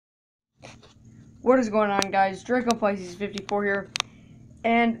What is going on, guys? Draco Pisces 54 here,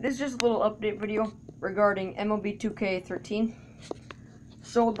 and this is just a little update video regarding MLB 2K13.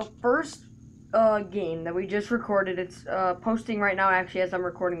 So the first game that we just recorded, it's posting right now actually as I'm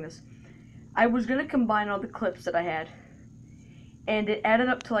recording this. I was gonna combine all the clips that I had, and it added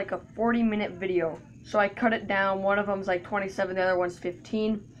up to like a 40-minute video. So I cut it down. One of them's like 27, the other one's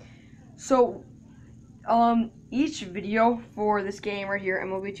 15. So each video for this game right here,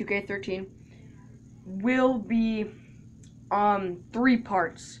 MLB 2K13, will be 3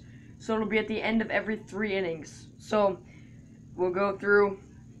 parts. So it'll be at the end of every 3 innings. So we'll go through,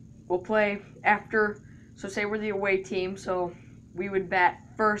 we'll play after, so say we're the away team, so we would bat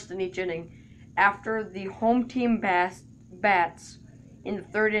first in each inning. After the home team bats in the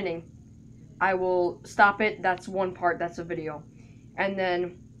 3rd inning, I will stop it. That's 1 part, that's a video. And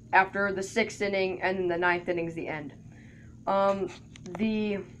then after the 6th inning and then the 9th inning is the end. Part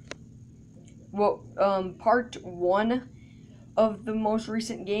 1 of the most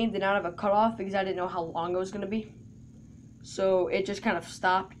recent game did not have a cutoff because I didn't know how long it was going to be. So it just kind of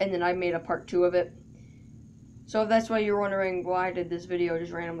stopped, and then I made a part 2 of it. So if that's why you're wondering why did this video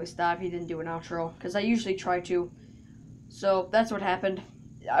just randomly stop, he didn't do an outro, because I usually try to. So that's what happened.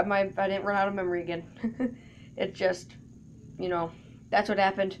 I didn't run out of memory again. It just, that's what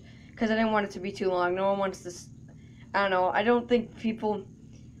happened, because I didn't want it to be too long. No one wants this. I don't know. I don't think people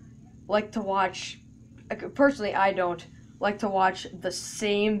like to watch, personally I don't like to watch the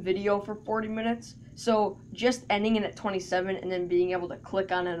same video for 40 minutes. So just ending it at 27 and then being able to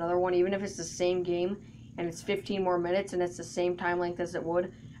click on another one, even if it's the same game and it's 15 more minutes and it's the same time length as it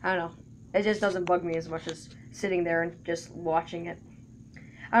would, I don't know. It just doesn't bug me as much as sitting there and just watching it.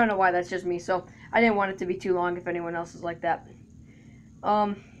 I don't know why, that's just me. So I didn't want it to be too long if anyone else is like that.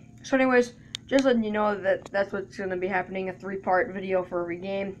 So anyways, just letting you know that that's what's going to be happening, a 3-part video for every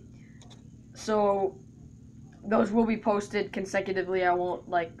game. So those will be posted consecutively. I won't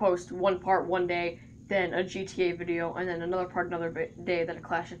post 1 part one day, then a GTA video, and then another part another day, then a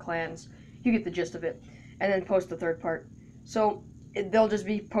Clash of Clans. You get the gist of it. And then post the 3rd part. So they'll just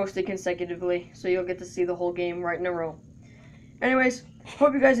be posted consecutively, so you'll get to see the whole game right in a row. Anyways,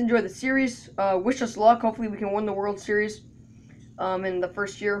 hope you guys enjoy the series. Wish us luck. Hopefully we can win the World Series in the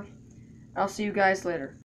first year. I'll see you guys later.